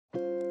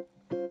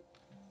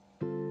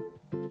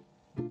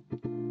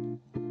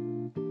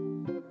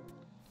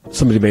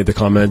somebody made the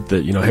comment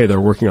that, hey,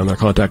 they're working on their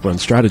contact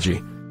lens strategy.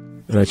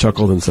 And I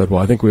chuckled and said,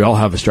 well, I think we all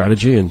have a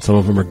strategy, and some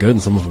of them are good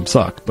and some of them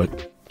suck.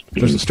 But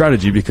there's a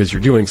strategy because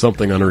you're doing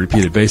something on a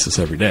repeated basis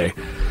every day.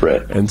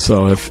 Right. And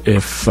so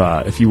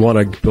if you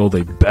want to build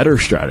a better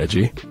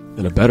strategy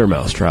and a better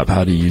mousetrap,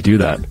 how do you do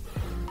that?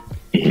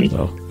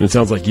 So, and it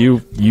sounds like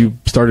you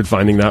started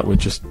finding that with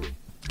just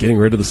getting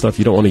rid of the stuff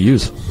you don't want to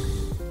use.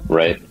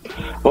 Right.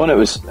 Well, and it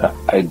was,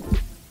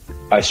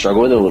 I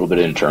struggle with it a little bit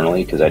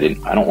internally because I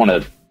don't want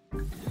to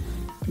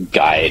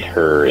guide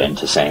her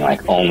into saying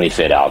like only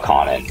fit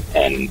Alcon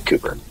and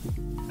Cooper.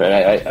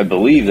 Right? I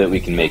believe that we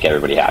can make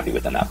everybody happy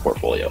within that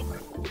portfolio,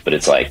 but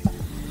it's like,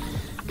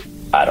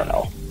 I don't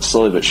know,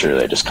 slowly but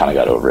surely I just kind of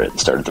got over it and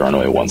started throwing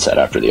away one set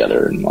after the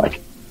other, and like,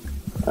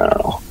 I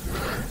don't know.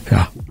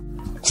 Yeah.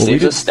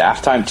 Saves us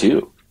staff time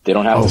too. They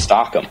don't have to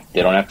stock them.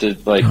 They don't have to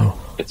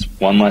it's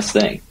one less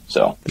thing.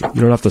 So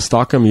you don't have to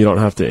stock them. You don't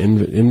have to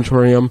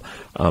inventory them.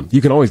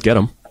 You can always get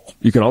them.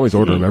 You can always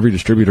order them. Every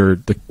distributor,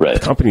 the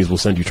companies will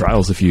send you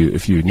trials if you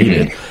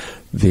need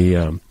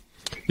it.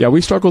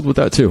 We struggled with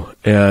that too,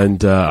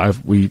 and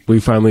we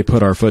finally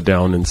put our foot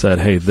down and said,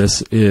 hey,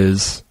 this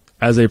is,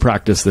 as a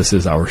practice, this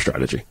is our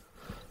strategy,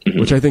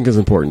 which I think is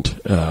important.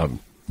 And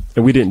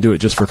we didn't do it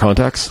just for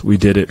contacts. We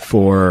did it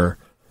for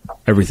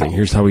everything.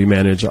 Here's how we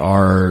manage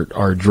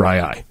our dry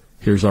eye.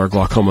 Here's our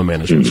glaucoma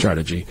management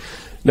strategy.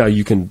 Now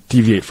you can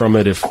deviate from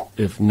it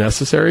if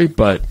necessary,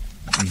 but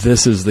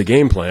this is the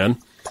game plan.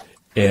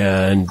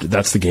 And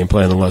that's the game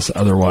plan unless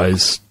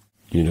otherwise,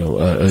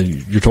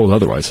 you're told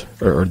otherwise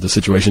or the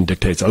situation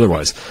dictates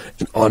otherwise.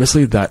 And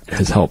honestly, that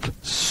has helped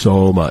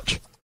so much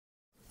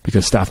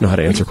because staff know how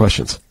to answer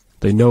questions.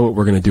 They know what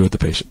we're going to do with the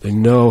patient. They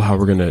know how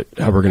we're going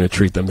to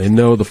treat them. They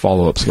know the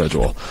follow-up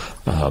schedule.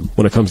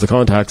 When it comes to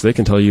contacts, they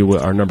can tell you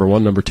what our number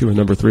 1, number 2, and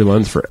number 3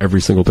 lens for every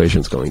single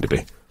patient is going to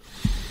be.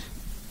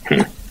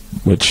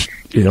 Which,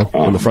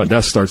 when the front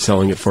desk starts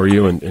selling it for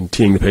you and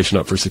teeing the patient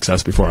up for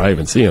success before I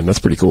even see him, that's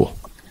pretty cool.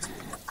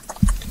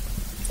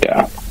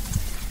 Yeah.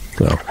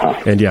 So,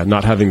 and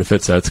not having the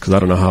fit sets, because I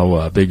don't know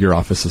how big your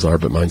offices are,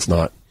 but mine's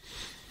not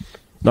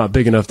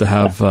big enough to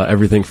have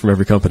everything from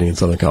every company in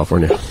Southern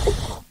California.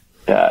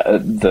 Yeah,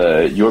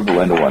 the Your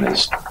Belinda one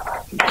is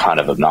kind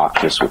of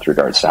obnoxious with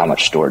regards to how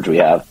much storage we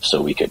have.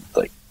 So we could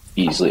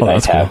easily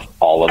have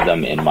all of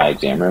them in my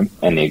exam room,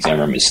 and the exam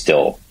room is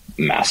still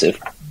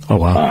massive. Oh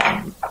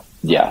wow!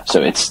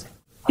 So it's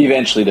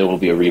eventually there will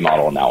be a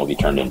remodel, and that will be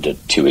turned into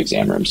 2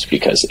 exam rooms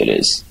because it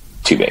is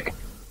too big.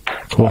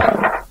 Cool.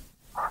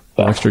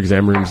 Extra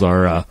exam rooms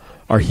are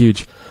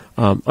huge.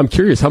 I'm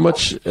curious, how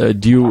much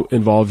do you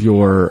involve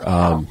your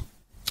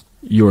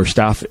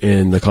staff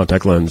in the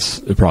contact lens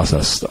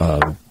process?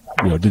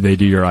 Do they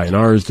do your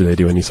INRs? Do they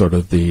do any sort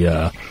of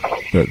the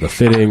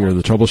fitting or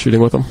the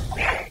troubleshooting with them?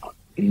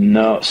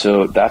 No.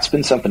 So that's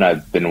been something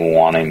I've been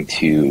wanting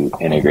to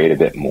integrate a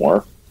bit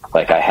more.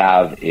 Like I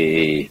have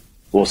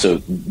so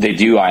they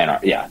do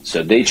INR. Yeah.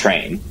 So they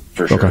train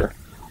for sure.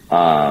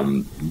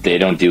 Okay. They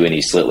don't do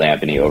any slit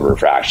lamp, any over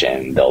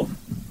refraction. They'll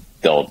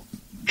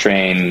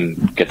train,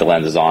 get the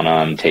lenses on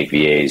them, take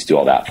VAs, do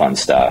all that fun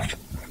stuff.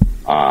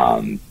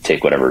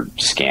 Take whatever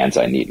scans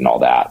I need and all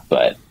that.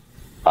 But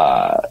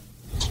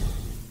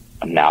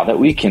now that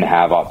we can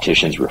have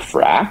opticians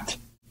refract,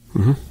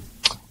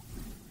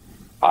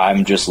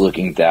 I'm just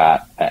looking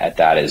at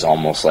that as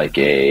almost like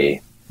a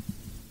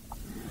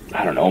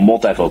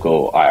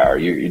multifocal IR.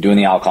 You're doing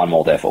the Alcon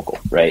multifocal,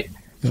 right?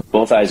 Yep.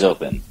 Both eyes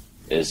open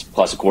is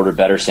plus a quarter,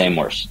 better, same,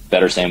 worse,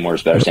 better, same,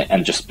 worse, better, same,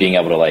 and just being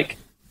able to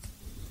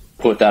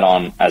put that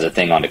on as a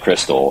thing onto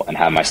Crystal and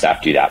have my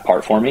staff do that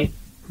part for me.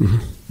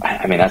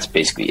 I mean, that's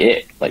basically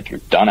it. You're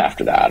done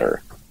after that,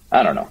 or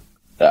I don't know.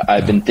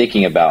 I've been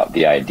thinking about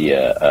the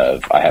idea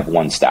of, I have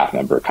one staff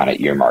member kind of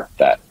earmarked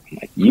that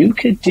you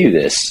could do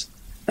this.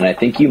 And I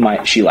think you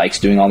might, she likes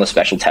doing all the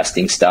special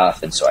testing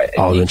stuff. And so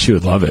then she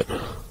would love it.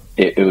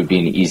 It would be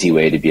an easy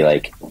way to be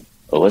like,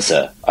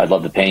 Alyssa, I'd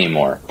love to pay you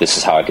more. This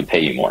is how I could pay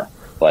you more.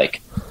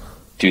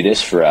 Do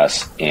this for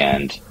us.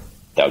 And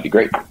that would be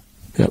great.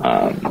 Yep.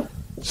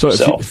 So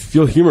if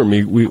you'll humor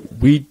me,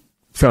 we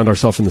found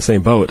ourselves in the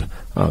same boat.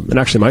 And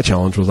actually my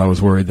challenge was I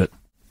was worried that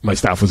my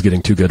staff was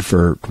getting too good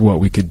for what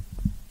we could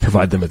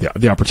provide them at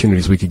the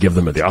opportunities we could give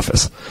them at the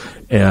office.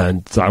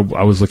 And so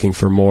I was looking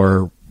for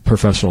more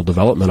professional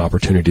development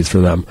opportunities for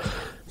them.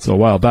 So a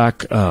while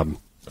back,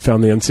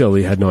 found the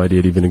NCLE, had no idea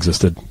it even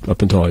existed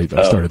up until I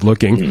started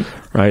looking,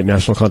 right?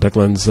 National Contact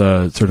Lens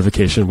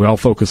certification. We all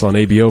focus on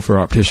ABO for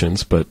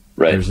opticians, but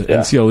there's an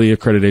NCLE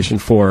accreditation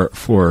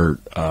for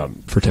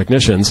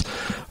technicians.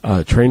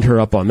 Trained her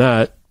up on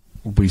that.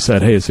 We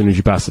said, hey, as soon as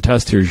you pass the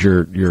test, here's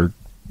your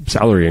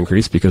salary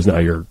increase because now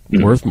you're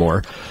worth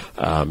more.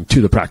 To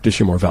the practice,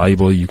 you're more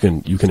valuable. You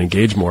can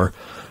engage more.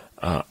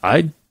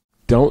 I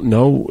don't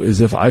know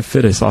as if I've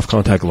fit a soft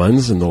contact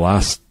lens in the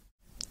last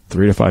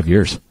 3 to 5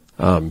 years.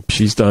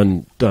 She's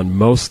done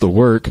most of the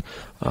work,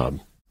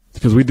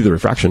 because we do the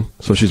refraction.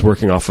 So she's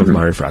working off of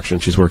my refraction.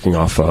 She's working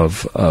off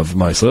of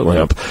my slit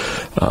lamp.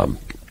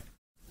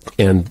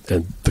 And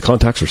the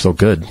contacts are so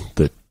good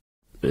that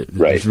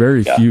There's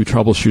very few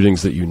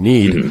troubleshootings that you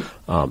need.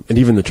 And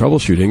even the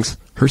troubleshootings,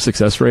 her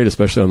success rate,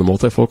 especially on the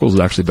multifocals, is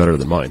actually better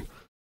than mine.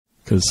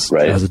 Because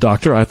as a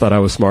doctor, I thought I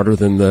was smarter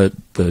than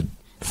the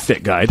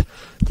fit guide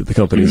that the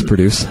companies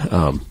produce.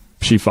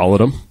 She followed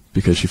them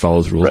because she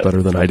follows rules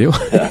better than I do.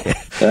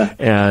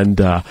 And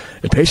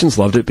patients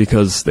loved it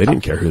because they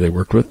didn't care who they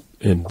worked with,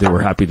 and they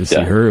were happy to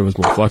see her. It was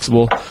more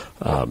flexible.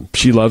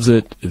 She loves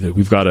it.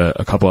 We've got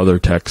a couple other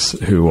techs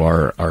who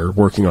are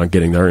working on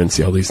getting their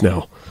NCLEs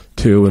now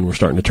too, and we're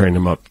starting to train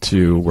them up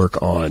to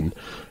work on,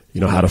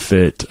 how to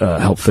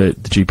help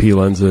fit the GP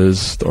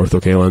lenses, the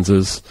Ortho-K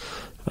lenses,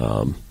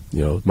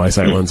 my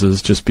sight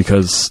lenses, just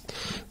because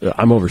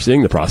I'm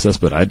overseeing the process,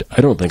 but I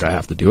don't think I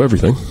have to do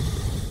everything.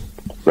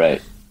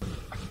 Right.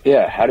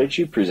 Yeah. How did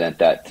you present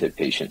that to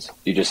patients?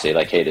 You just say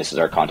like, hey, this is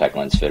our contact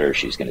lens fitter.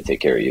 She's going to take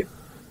care of you.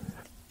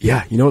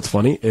 Yeah. What's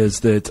funny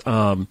is that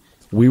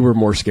we were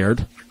more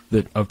scared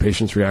of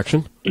patients'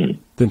 reaction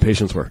than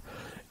patients were.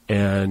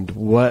 And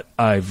what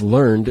I've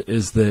learned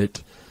is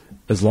that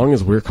as long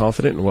as we're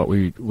confident in what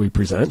we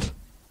present,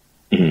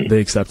 they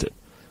accept it.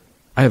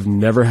 I have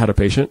never had a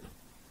patient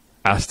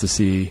ask to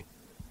see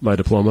my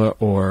diploma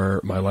or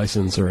my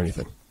license or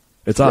anything.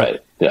 It's not. Right.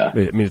 Yeah.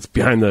 I mean, it's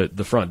behind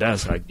the front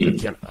desk. I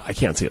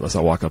can't see it unless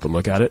I walk up and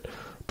look at it.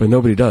 But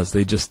nobody does.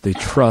 They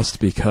trust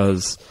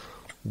because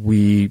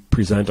we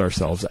present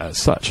ourselves as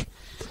such,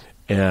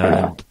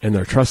 and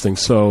they're trusting.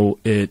 So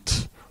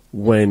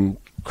when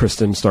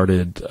Kristen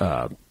started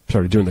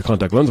doing the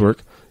contact lens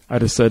work, I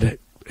just said, hey,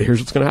 here's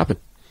what's going to happen.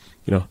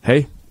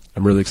 Hey,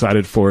 I'm really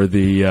excited for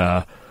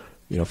the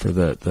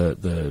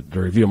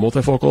review of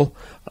multifocal.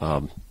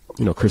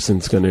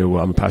 Kristen's going to, I'm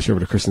going to pass you over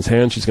to Kristen's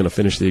hand. She's going to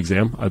finish the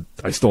exam.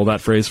 I stole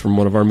that phrase from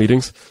one of our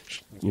meetings.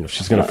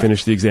 She's going to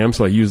finish the exam.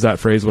 So I use that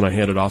phrase when I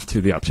hand it off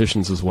to the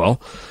opticians as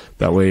well.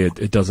 That way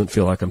it doesn't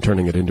feel like I'm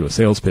turning it into a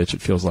sales pitch.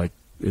 It feels like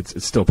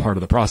it's still part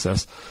of the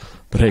process.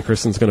 But hey,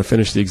 Kristen's going to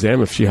finish the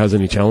exam. If she has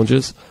any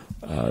challenges,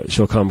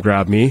 she'll come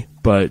grab me,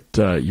 but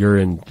you're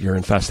in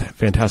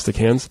fantastic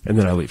hands. And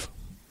then I leave.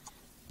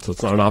 So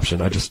it's not an option.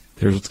 Here's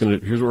what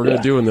we're going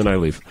to do. And then I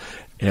leave.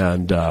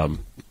 And,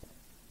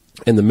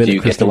 in the minute, do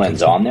you get the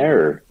lens on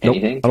there or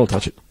anything? Nope, I don't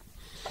touch it.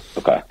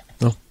 Okay.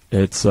 No,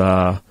 it's.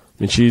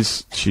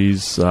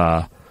 She's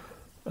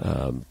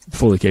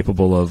fully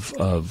capable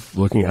of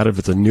looking at it. If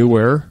it's a new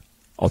wearer,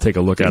 I'll take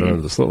a look at it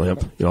under the slit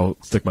lamp. I'll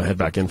stick my head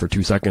back in for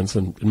 2 seconds,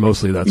 and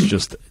mostly that's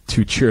just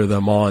to cheer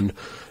them on,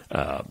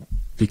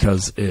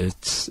 because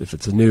if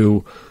it's a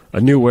new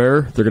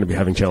wearer, they're going to be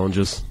having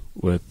challenges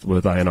with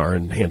INR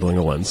and handling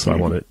a lens. So I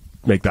want to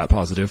make that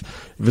positive.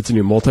 If it's a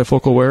new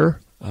multifocal wearer,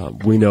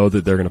 we know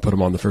that they're going to put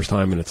them on the first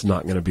time, and it's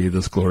not going to be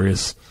this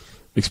glorious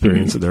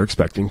experience that they're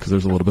expecting, because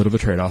there's a little bit of a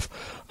trade-off.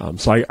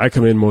 So I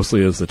come in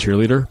mostly as the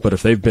cheerleader, but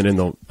if they've been in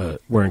the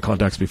wearing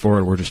contacts before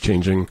and we're just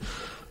changing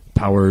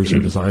powers or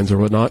designs or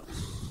whatnot,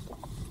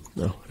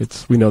 no,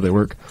 we know they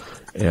work.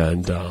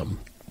 And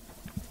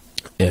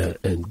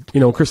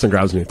Kristen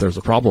grabs me if there's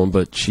a problem,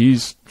 but she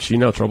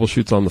now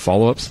troubleshoots on the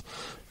follow-ups.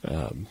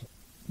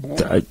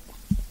 I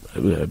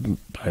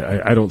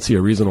don't see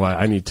a reason why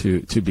I need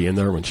to be in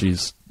there when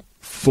she's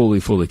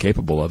fully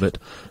capable of it.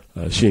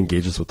 She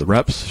engages with the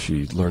reps.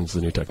 She learns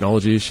the new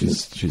technology.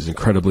 She's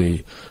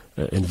incredibly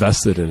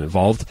invested and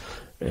involved.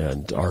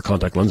 And our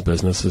contact lens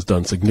business has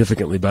done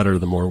significantly better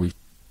the more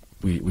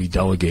we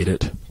delegate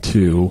it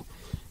to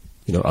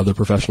other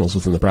professionals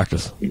within the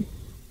practice.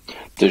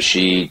 Does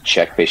she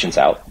check patients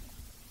out?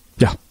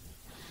 Yeah.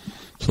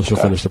 So she'll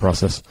finish the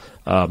process.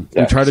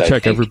 We try to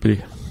check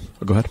everybody.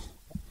 Oh, go ahead.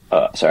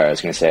 Sorry, I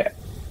was going to say,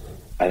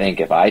 I think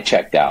if I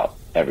checked out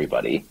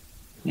everybody,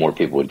 more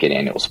people would get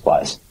annual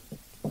supplies.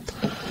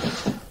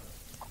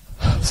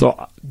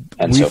 So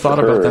we thought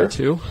about that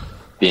too.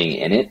 Being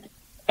in it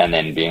and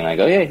then being like,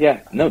 oh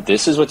yeah, no,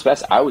 this is what's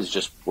best. I was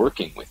just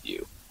working with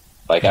you.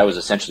 Like I was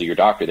essentially your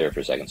doctor there for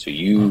a second. So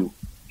you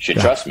should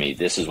trust me.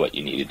 This is what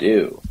you need to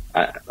do.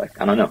 I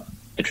don't know.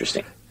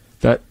 Interesting.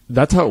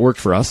 That's how it worked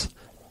for us.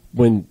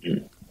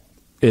 When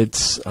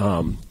it's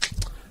trying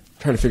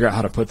to figure out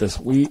how to put this,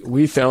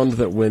 we found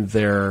that when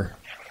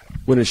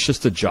it's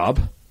just a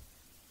job,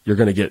 you're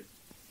going to get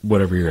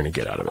whatever you're going to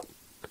get out of it,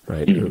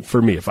 right?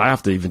 For me, if I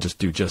have to even just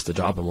do just a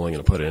job, I'm only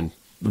going to put in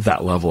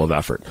that level of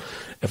effort.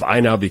 If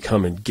I now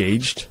become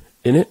engaged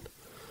in it,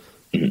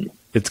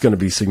 it's going to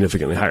be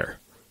significantly higher.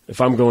 If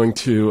I'm going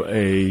to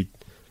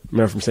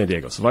I'm from San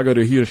Diego, so if I go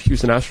to a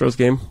Houston Astros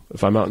game,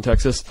 if I'm out in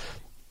Texas,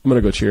 I'm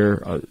going to go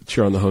cheer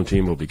on the home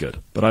team. Will be good,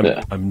 but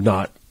I'm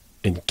not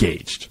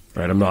engaged,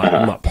 right? I'm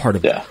not part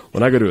of it.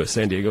 When I go to a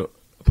San Diego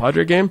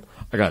Padre game,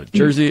 I got a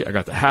jersey, I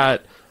got the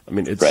hat. I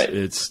mean,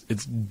 it's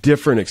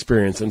different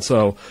experience. And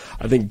so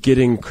I think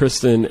getting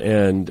Kristen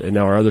and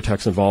now our other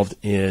techs involved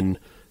in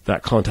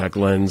that contact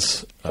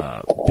lens,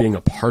 being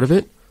a part of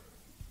it,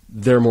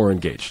 they're more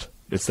engaged.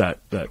 It's that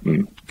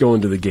go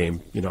into the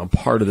game, I'm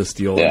part of this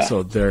deal. Yeah.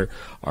 And so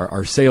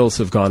our sales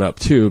have gone up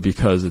too,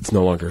 because it's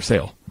no longer a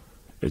sale.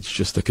 It's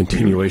just a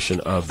continuation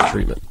of the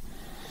treatment.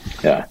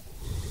 Yeah.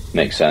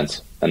 Makes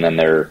sense. And then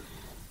I don't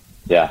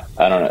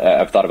know.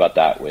 I've thought about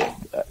that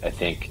I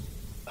think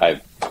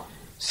I've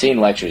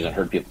seen lectures and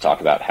heard people talk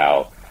about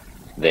how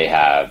they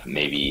have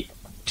maybe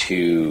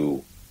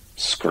 2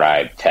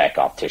 scribe tech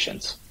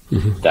opticians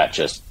that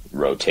just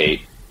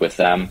rotate with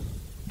them,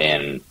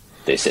 and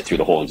they sit through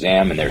the whole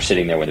exam, and they're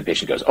sitting there when the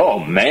patient goes, oh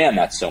man,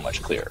 that's so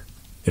much clearer.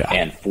 Yeah.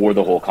 And for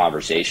the whole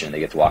conversation, they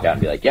get to walk out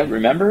and be like, yeah,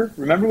 remember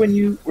when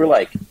you were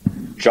like,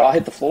 jaw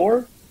hit the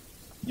floor?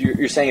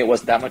 You're saying it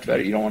wasn't that much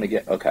better. You don't want to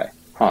get, okay,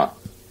 huh?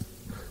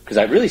 Because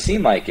it really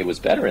seemed like it was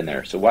better in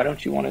there. So why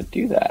don't you want to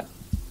do that?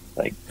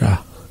 Like,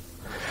 yeah,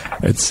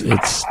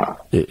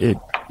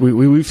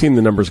 we've seen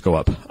the numbers go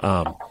up.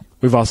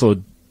 We've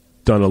also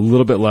done a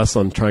little bit less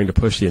on trying to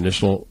push the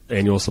initial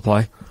annual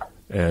supply,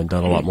 and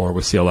done a lot more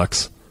with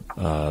CLX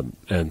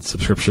and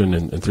subscription,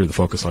 and through the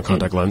focus on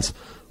contact lens.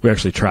 We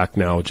actually track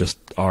now just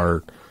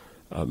our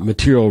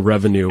material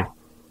revenue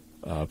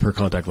per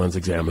contact lens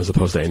exam as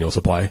opposed to annual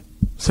supply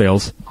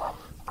sales,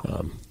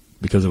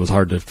 because it was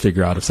hard to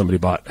figure out if somebody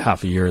bought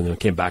half a year and then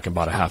came back and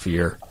bought a half a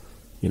year.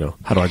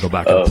 How do I go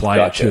back and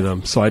apply it to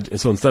them? So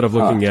instead of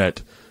looking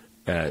at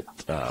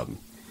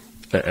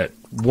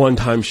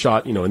one-time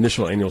shot,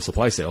 initial annual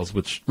supply sales,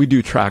 which we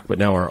do track, but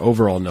now our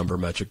overall number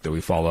metric that we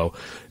follow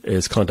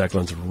is contact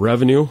lens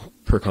revenue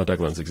per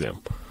contact lens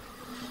exam.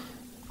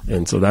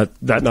 And so that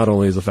not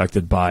only is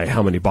affected by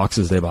how many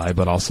boxes they buy,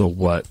 but also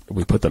what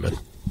we put them in.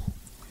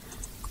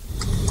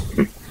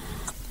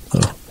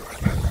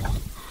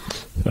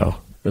 So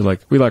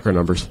we like our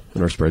numbers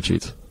in our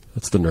spreadsheets.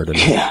 That's the nerd in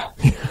us.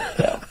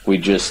 Yeah. We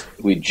just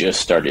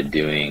started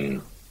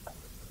doing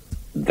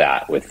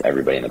that with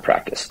everybody in the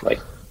practice, like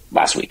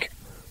last week.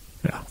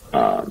 Yeah.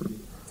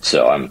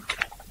 So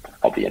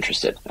I'll be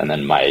interested. And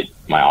then my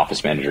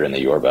office manager in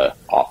the Yorba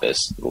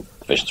office, the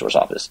Vision Source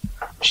office,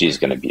 she's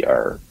going to be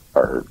our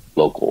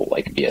local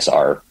like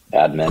VSR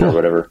admin or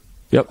whatever.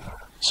 Yep.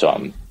 So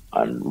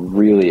I'm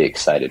really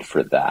excited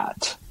for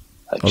that.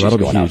 She's that'll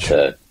be going huge. out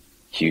to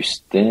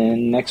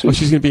Houston next week. Oh,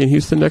 she's going to be in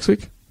Houston next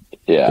week?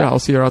 Yeah. Yeah, I'll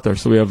see her out there.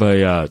 So we have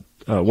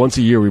once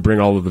a year we bring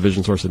all of the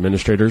Vision Source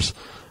administrators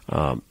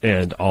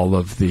and all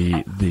of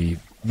the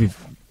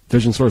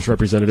Vision Source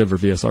representative or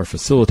VSR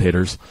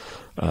facilitators,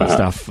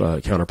 staff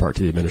counterpart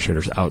to the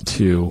administrators, out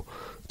to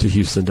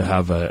Houston to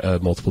have a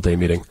multiple day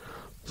meeting.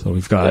 So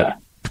we've got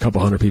a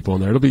couple hundred people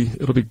in there.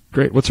 It'll be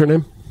great. What's her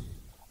name?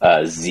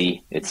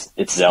 Z. It's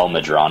Zell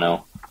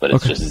Medrano, but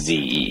it's just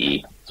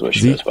ZEE. That's what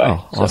she goes by.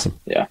 Oh, awesome.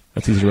 Yeah.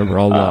 That's easy to remember.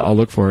 I'll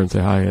look for her and say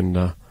hi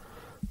and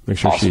make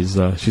sure she's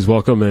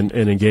welcome and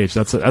engaged.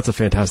 That's a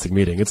fantastic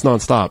meeting. It's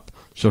nonstop.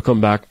 She'll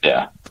come back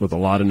with a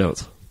lot of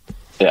notes.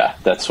 Yeah,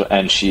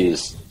 and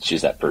she's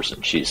that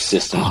person. She's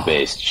systems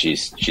based.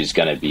 She's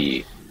going to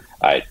be,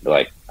 I'm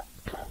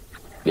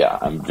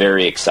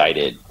very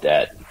excited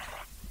that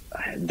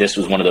this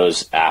was one of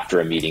those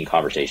after a meeting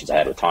conversations I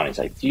had with Tawny. It's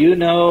like, do you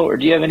know, or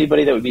do you have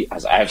anybody that would be,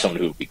 I have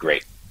someone who would be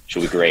great.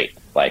 She'll be great.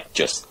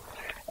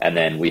 And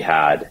then we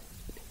had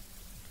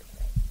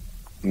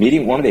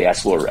meeting, one of the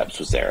S-Floor reps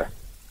was there,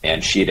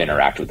 and she had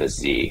interacted with a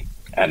Z,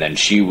 and then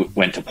she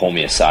went to pull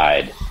me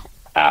aside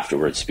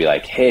afterwards to be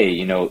like, hey,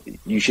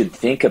 you should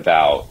think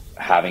about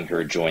having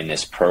her join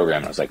this program.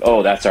 And I was like,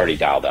 oh, that's already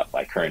dialed up.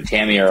 Like, her and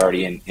Tammy are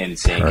already in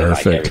sync, and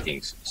like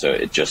everything's, so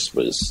it just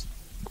was,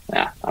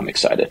 I'm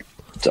excited.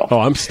 So,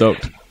 I'm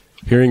stoked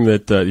hearing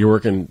that you're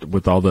working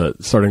with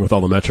starting with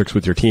all the metrics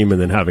with your team, and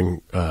then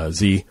having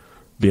Z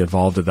be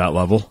involved at that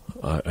level.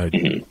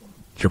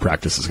 Your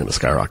practice is going to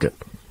skyrocket.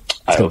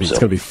 It's going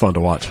to be fun to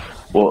watch.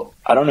 Well,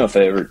 I don't know if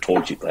I ever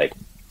told you,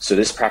 so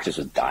this practice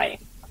was dying,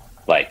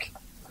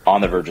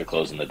 on the verge of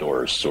closing the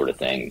doors sort of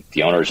thing.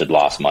 The owners had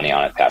lost money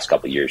on it the past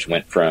couple of years.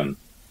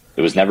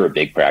 It was never a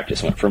big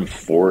practice. Went from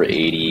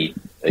 $480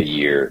 a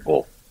year.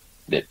 Well,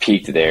 it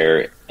peaked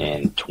there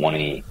in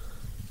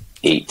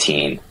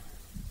 2018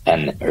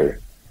 or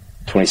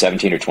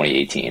 2017 or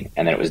 2018.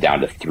 And then it was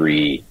down to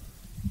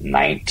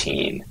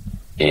 $319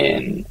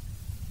 in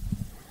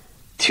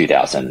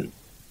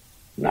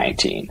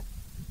 2019.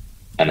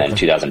 And then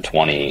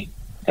 2020,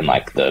 in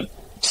the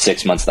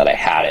 6 months that I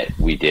had it,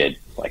 we did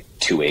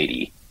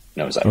 $280.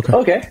 And I was like,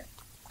 okay,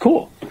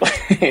 cool.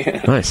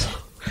 Nice.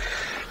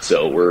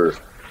 So we're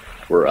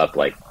up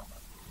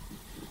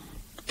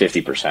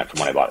 50% from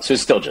when I bought it. So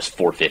it's still just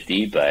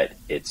 $450, but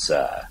it's,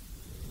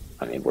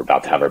 we're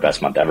about to have our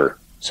best month ever.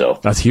 So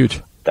that's huge.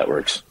 That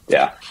works.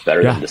 Yeah.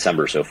 Better than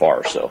December so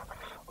far. So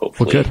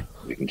hopefully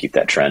we can keep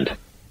that trend.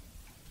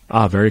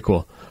 Very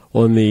cool.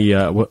 Well,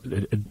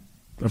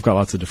 I've got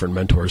lots of different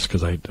mentors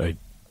because I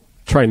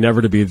try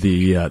never to be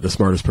the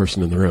smartest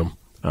person in the room.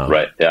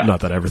 Right. Yeah. Not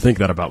that I ever think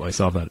that about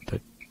myself. That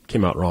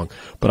came out wrong.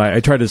 But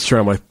I try to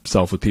surround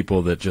myself with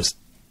people that just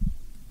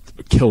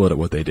kill it at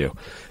what they do.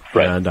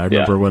 Right. And I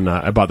remember when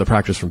I bought the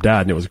practice from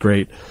Dad, and it was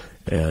great,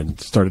 and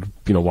started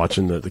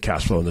watching the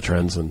cash flow and the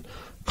trends, and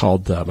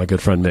called my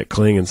good friend Mick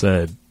Kling and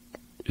said,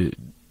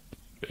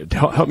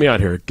 help me out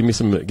here. Give me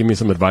some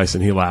advice.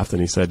 And he laughed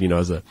and he said,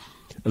 as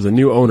a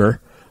new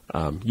owner,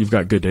 you've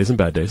got good days and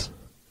bad days.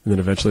 And then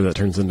eventually that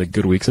turns into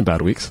good weeks and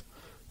bad weeks,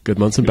 good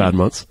months and bad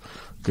months,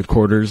 good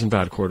quarters and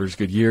bad quarters,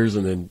 good years.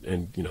 And then,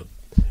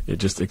 it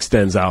just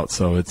extends out.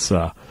 So it's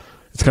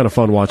kind of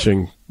fun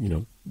watching,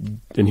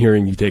 and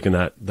hearing you taking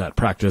that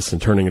practice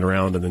and turning it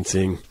around and then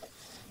seeing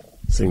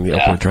the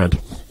upward trend.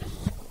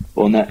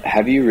 Well,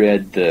 have you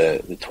read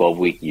the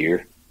 12-week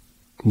year?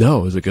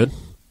 No, is it good?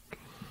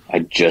 I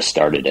just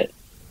started it.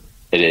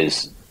 It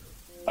is.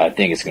 I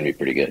think it's going to be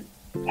pretty good.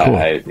 Cool.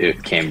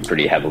 It came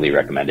pretty heavily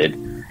recommended,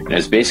 and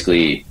it's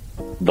basically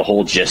the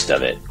whole gist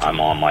of it. I'm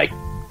on like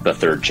the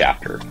third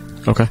chapter.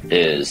 Okay.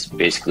 Is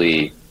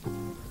basically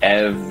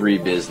every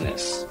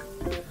business,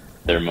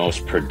 their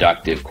most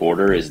productive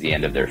quarter is the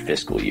end of their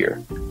fiscal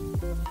year.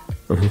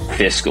 Mm-hmm.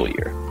 Fiscal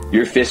year.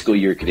 Your fiscal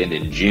year could end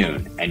in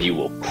June, and you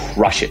will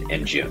crush it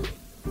in June.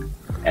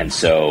 And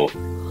so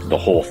the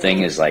whole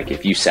thing is like,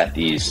 if you set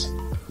these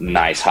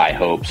nice high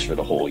hopes for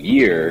the whole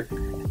year,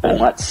 and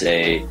let's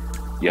say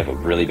you have a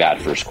really bad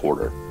first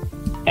quarter,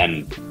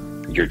 and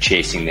you're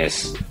chasing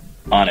this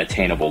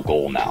unattainable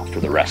goal now for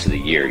the rest of the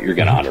year, you're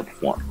going to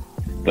underperform.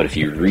 But if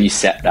you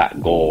reset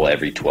that goal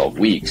every 12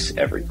 weeks,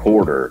 every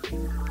quarter,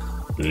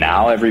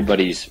 now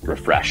everybody's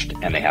refreshed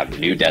and they have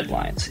new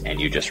deadlines, and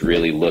you just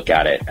really look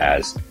at it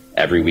as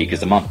every week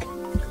is a month.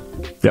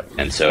 Yep.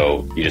 And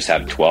so you just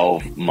have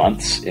 12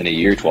 months in a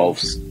year,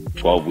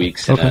 12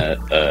 weeks in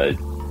a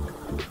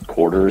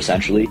quarter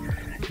essentially,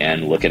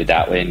 and look at it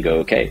that way and go,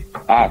 okay,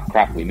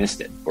 crap, we missed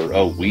it. Or,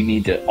 all we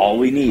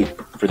need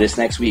for this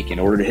next week in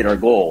order to hit our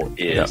goal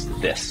is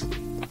this.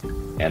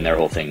 And their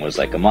whole thing was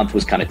like, a month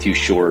was kind of too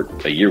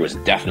short. A year was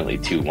definitely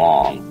too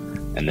long.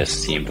 And this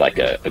seemed like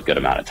a good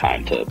amount of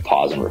time to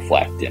pause and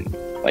reflect and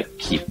like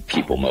keep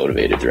people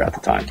motivated throughout the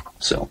time.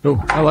 So,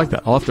 I like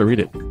that. I'll have to read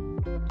it.